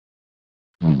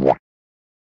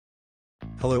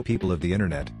Hello people of the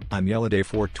internet, I'm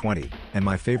Yelladay420, and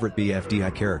my favorite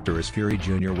BFDI character is Firey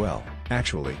Jr. Well,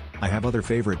 actually, I have other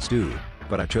favorites too,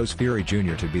 but I chose Firey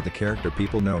Jr. to be the character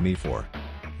people know me for.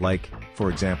 Like,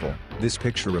 for example, this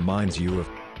picture reminds you of...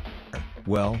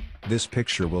 Well, this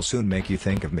picture will soon make you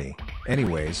think of me.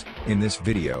 Anyways, in this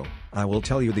video, I will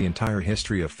tell you the entire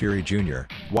history of Firey Jr.,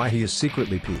 why he is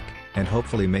secretly peak, and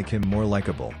hopefully make him more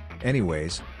likable.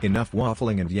 Anyways, enough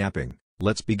waffling and yapping,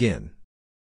 let's begin.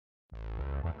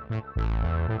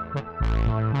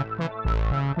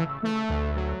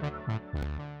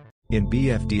 In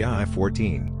BFDI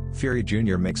 14, Firey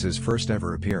Jr. makes his first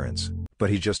ever appearance, but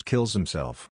he just kills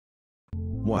himself.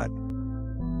 What?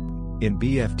 In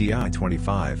BFDI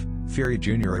 25, Firey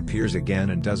Jr. appears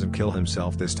again and doesn't kill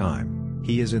himself this time.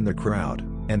 He is in the crowd,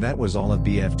 and that was all of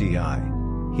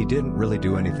BFDI. He didn't really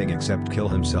do anything except kill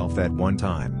himself that one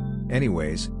time.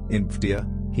 Anyways, in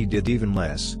BFDI, he did even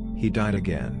less, he died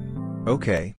again.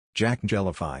 Okay, Jack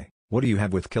Jellify, what do you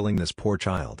have with killing this poor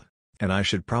child? And I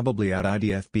should probably add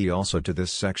IDFB also to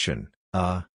this section.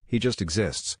 He just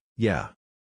exists, yeah.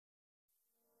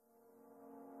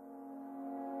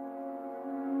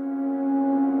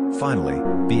 Finally,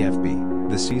 BFB,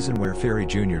 the season where Firey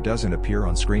Jr. doesn't appear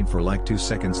on screen for like 2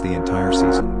 seconds the entire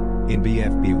season. In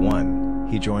BFB 1,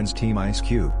 he joins Team Ice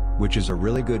Cube, which is a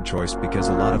really good choice because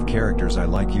a lot of characters I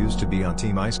like used to be on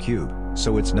Team Ice Cube,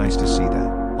 so it's nice to see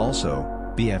that. Also,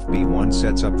 BFB 1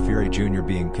 sets up Firey Jr.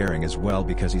 being caring as well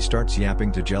because he starts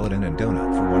yapping to Gelatin and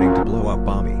Donut for wanting to blow up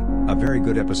Bommy, a very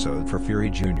good episode for Firey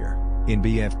Jr. In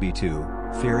BFB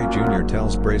 2, Firey Jr.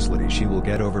 tells Bracelety she will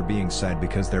get over being sad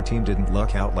because their team didn't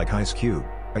luck out like Ice Cube.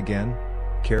 Again?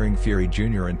 Carrying Firey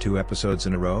Jr. in 2 episodes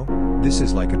in a row? This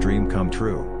is like a dream come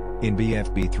true. In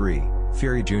BFB 3,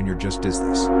 Firey Jr. just does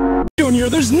this. Junior,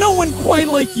 there's no one quite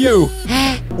like you!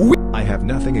 I have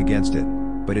nothing against it,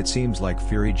 but it seems like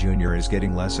Firey Jr. is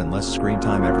getting less and less screen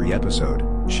time every episode.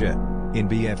 Shit. In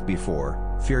BFB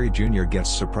 4, Firey Jr. gets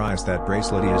surprised that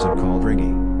Bracelety isn't called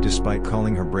Ringy, despite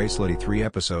calling her Bracelety 3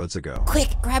 episodes ago. Quick,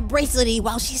 grab Bracelety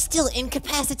while she's still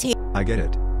incapacitated. I get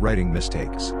it, writing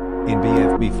mistakes. In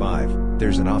BFB 5,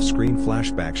 there's an off-screen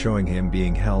flashback showing him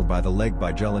being held by the leg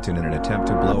by Gelatin in an attempt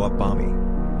to blow up Bommy.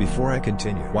 Before I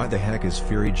continue, why the heck is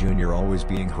Firey Jr. always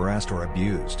being harassed or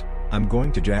abused? I'm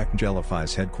going to Jack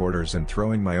Jellify's headquarters and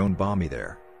throwing my own Bommy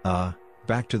there.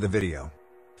 Back to the video.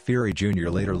 Firey Jr.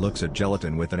 later looks at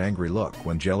Gelatin with an angry look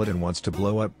when Gelatin wants to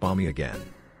blow up Bommy again.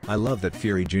 I love that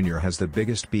Firey Jr. has the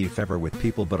biggest beef ever with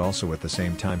people but also at the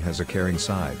same time has a caring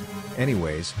side.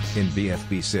 Anyways, in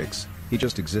BFB 6, he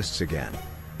just exists again.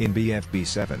 In BFB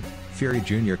 7, Firey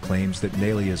Jr. claims that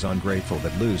Nayli is ungrateful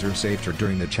that Loser saved her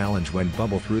during the challenge when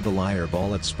Bubble threw the liar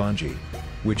ball at Spongy,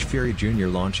 which Firey Jr.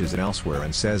 launches it elsewhere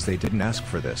and says they didn't ask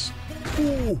for this.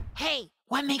 Ooh. Hey,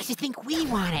 what makes you think we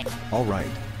want it? Alright,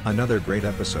 another great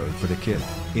episode for the kid.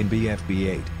 In BFB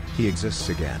 8, he exists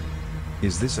again.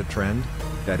 Is this a trend?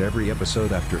 That every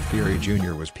episode after Firey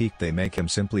Jr. was peaked they make him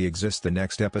simply exist the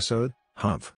next episode?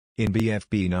 Humph. In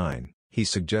BFB 9, he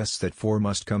suggests that 4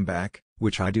 must come back,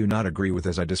 which I do not agree with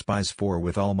as I despise 4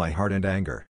 with all my heart and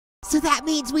anger. So that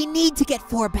means we need to get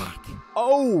 4 back.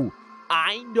 Oh,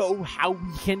 I know how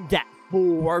we can get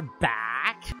 4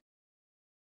 back.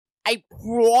 I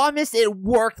promise it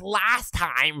worked last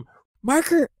time.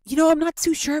 Marker, you know I'm not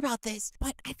too sure about this,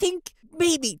 but I think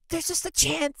maybe there's just a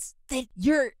chance that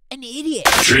you're an idiot.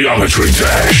 Geometry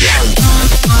Dash!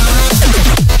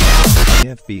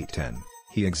 BFB 10,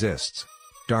 he exists.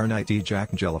 Darn it,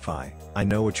 Jack Jellify, I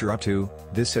know what you're up to,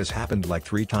 this has happened like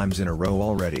 3 times in a row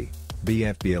already.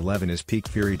 BFB 11 is peak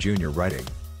Firey Jr. writing.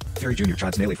 Firey Jr.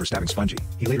 chides Nayli for stabbing Spongy.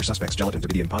 He later suspects Gelatin to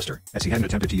be the imposter, as he hadn't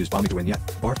attempted to use Bommy to win yet.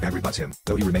 Barfbag rebuts him,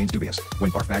 though he remains dubious. When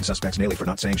Barfbag suspects Nayli for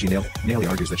not saying she nailed, Nayli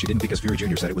argues that she didn't because Firey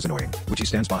Jr. said it was annoying, which he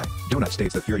stands by. Donut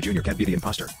states that Firey Jr. can't be the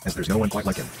imposter, as there's no one quite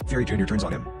like him. Firey Jr. turns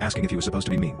on him, asking if he was supposed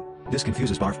to be mean. This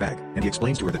confuses Barfbag, and he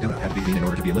explains to her that Donut had to be mean in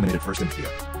order to be eliminated first in the video.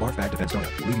 Barfbag defends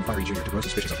Donut, leaving Firey Jr. to grow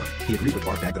suspicious of her. He agrees with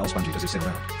Barfbag that all Spongy does is sit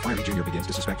around. Firey Jr. begins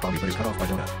to suspect Bommy but is cut off by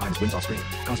Donut. Imes wins off screen,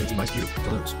 causing Team Ice Cube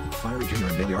to lose. Firey Jr.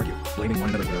 and Nayli argue, blaming one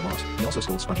another for their loss. He also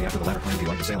scolds Spongy after the latter claimed he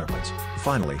liked the sailor planes.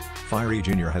 Finally, Firey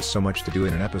Jr. has so much to do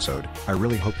in an episode, I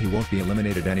really hope he won't be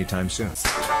eliminated anytime soon.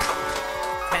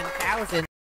 10,000.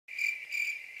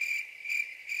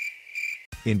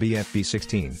 In BFB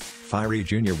 16, Firey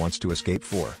Jr. wants to escape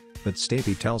 4, but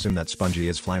Stapy tells him that Spongy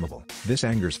is flammable. This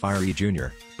angers Firey Jr.,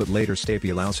 but later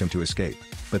Stapy allows him to escape.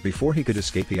 But before he could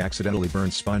escape he accidentally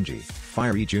burns Spongy.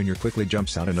 Firey Jr. quickly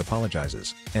jumps out and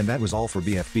apologizes. And that was all for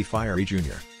BFB Firey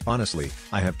Jr. Honestly,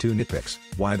 I have two nitpicks.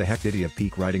 Why the heck did he have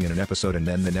peak writing in an episode and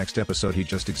then the next episode he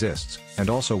just exists? And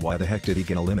also why the heck did he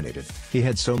get eliminated? He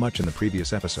had so much in the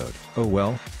previous episode. Oh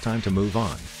well, time to move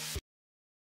on.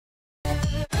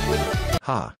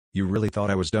 Ha, you really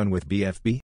thought I was done with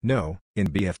BFB? No, in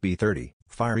BFB 30,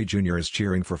 Firey Jr. is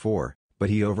cheering for 4, but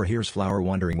he overhears Flower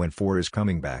wondering when 4 is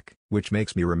coming back, which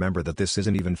makes me remember that this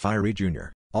isn't even Firey Jr.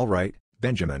 Alright,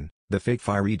 Benjamin, the fake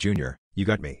Firey Jr., you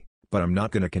got me, but I'm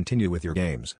not gonna continue with your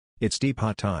games. It's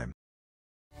Teapot time.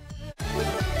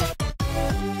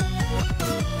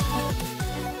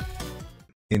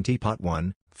 In Teapot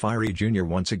 1, Firey Jr.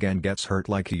 once again gets hurt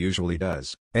like he usually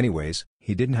does. Anyways,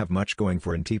 he didn't have much going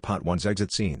for in Teapot 1's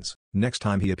exit scenes. Next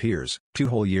time he appears, 2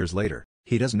 whole years later,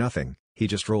 he does nothing, he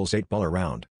just rolls 8 ball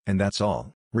around, and that's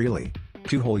all. Really?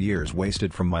 2 whole years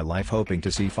wasted from my life hoping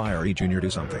to see Firey Jr. do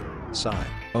something. Sigh.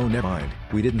 Oh never mind,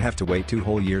 we didn't have to wait 2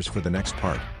 whole years for the next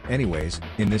part. Anyways,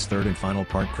 in this third and final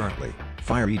part currently,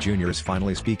 Firey Jr. is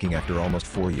finally speaking after almost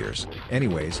 4 years.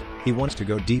 Anyways, he wants to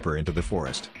go deeper into the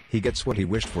forest. He gets what he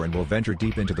wished for and will venture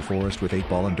deep into the forest with 8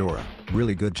 ball and Dora.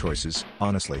 Really good choices,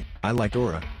 honestly. I like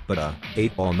Dora, but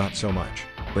 8 ball not so much.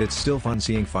 But it's still fun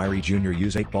seeing Firey Jr.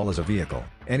 use 8 ball as a vehicle.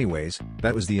 Anyways,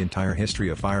 that was the entire history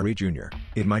of Firey Jr.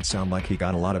 It might sound like he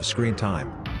got a lot of screen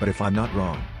time, but if I'm not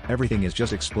wrong, everything is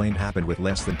just explained happened with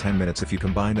less than 10 minutes if you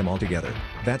combine them all together.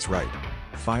 That's right.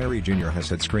 Firey Jr. has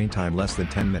had screen time less than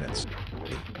 10 minutes.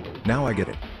 Now I get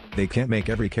it. They can't make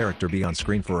every character be on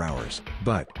screen for hours,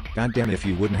 but, goddamn if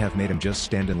you wouldn't have made him just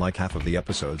stand in like half of the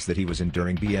episodes that he was in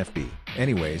during BFB.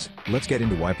 Anyways, let's get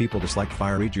into why people dislike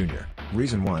Firey Jr.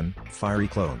 Reason 1, Firey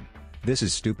clone. This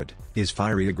is stupid. Is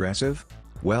Firey aggressive?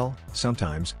 Well,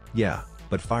 sometimes, yeah,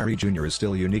 but Firey Jr. is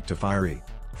still unique to Firey.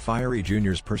 Firey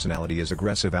Jr.'s personality is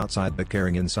aggressive outside but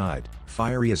caring inside.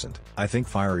 Firey isn't. I think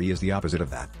Firey is the opposite of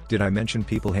that. Did I mention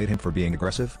people hate him for being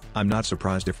aggressive? I'm not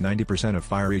surprised if 90% of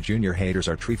Firey Jr. haters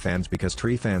are Tree fans because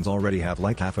Tree fans already have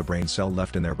like half a brain cell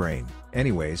left in their brain.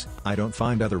 Anyways, I don't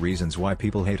find other reasons why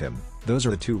people hate him. Those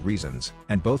are the 2 reasons,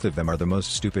 and both of them are the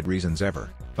most stupid reasons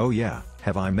ever. Oh yeah,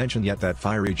 have I mentioned yet that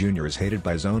Firey Jr. is hated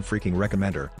by his own freaking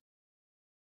recommender?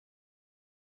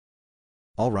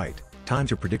 Alright, time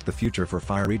to predict the future for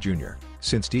Firey Jr.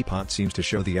 Since Teapot seems to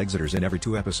show the Exiters in every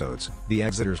 2 episodes, the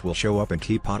Exiters will show up in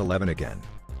Teapot 11 again.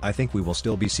 I think we will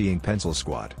still be seeing Pencil's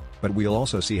squad, but we'll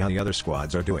also see how the other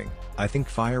squads are doing. I think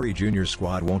Firey Jr.'s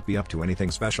squad won't be up to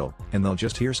anything special, and they'll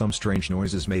just hear some strange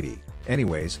noises maybe.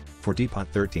 Anyways, for Teapot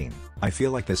 13, I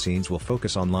feel like the scenes will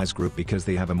focus on Lai's group because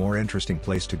they have a more interesting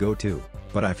place to go to,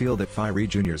 but I feel that Firey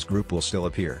Jr.'s group will still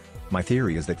appear. My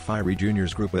theory is that Firey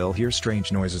Jr.'s group will hear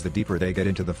strange noises the deeper they get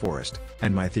into the forest,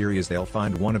 and my theory is they'll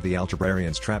find one of the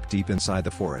Algebrarians trapped deep inside the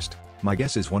forest. My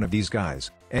guess is one of these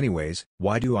guys. Anyways,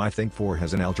 why do I think 4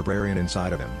 has an Algebrarian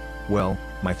inside of him? Well,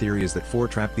 my theory is that 4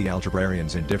 trapped the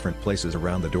Algebrarians in different places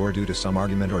around the door due to some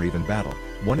argument or even battle.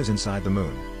 1 is inside the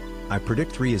moon. I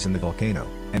predict 3 is in the volcano,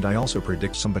 and I also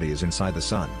predict somebody is inside the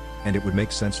sun, and it would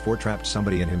make sense 4 trapped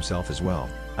somebody in himself as well.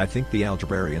 I think the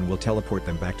Algebrarian will teleport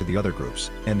them back to the other groups,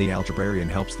 and the Algebrarian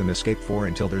helps them escape 4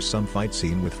 until there's some fight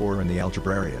scene with 4 and the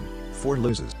Algebrarian. 4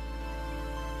 loses.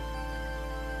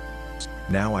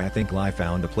 Now I think Lai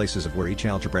found the places of where each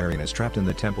Algebrarian is trapped in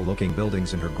the temple-looking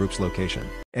buildings in her group's location.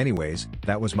 Anyways,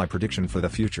 that was my prediction for the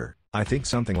future. I think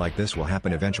something like this will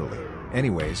happen eventually.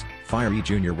 Anyways, Firey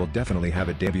Jr. will definitely have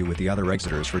a debut with the other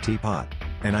Exiters for Teapot.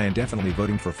 And I am definitely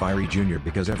voting for Firey Jr.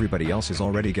 because everybody else is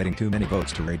already getting too many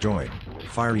votes to rejoin.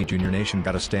 Firey Jr. Nation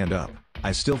gotta stand up.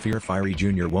 I still fear Firey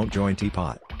Jr. won't join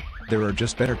Teapot. There are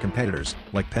just better competitors,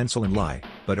 like Pencil and Lai,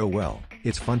 but oh well,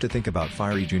 it's fun to think about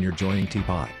Firey Jr. joining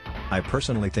Teapot. I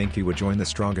personally think he would join the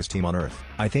strongest team on Earth.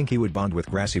 I think he would bond with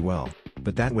Grassy well.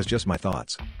 But that was just my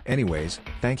thoughts. Anyways,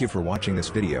 thank you for watching this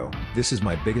video. This is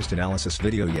my biggest analysis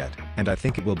video yet, and I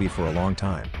think it will be for a long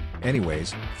time.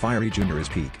 Anyways, Firey Jr. is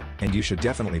peak, and you should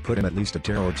definitely put him at least a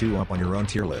tier or 2 up on your own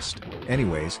tier list.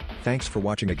 Anyways, thanks for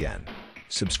watching again.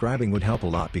 Subscribing would help a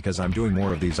lot because I'm doing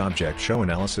more of these object show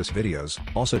analysis videos.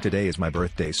 Also today is my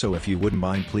birthday, so if you wouldn't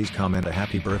mind please comment a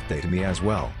happy birthday to me as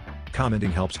well.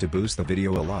 Commenting helps to boost the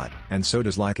video a lot, and so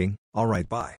does liking. Alright,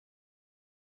 bye.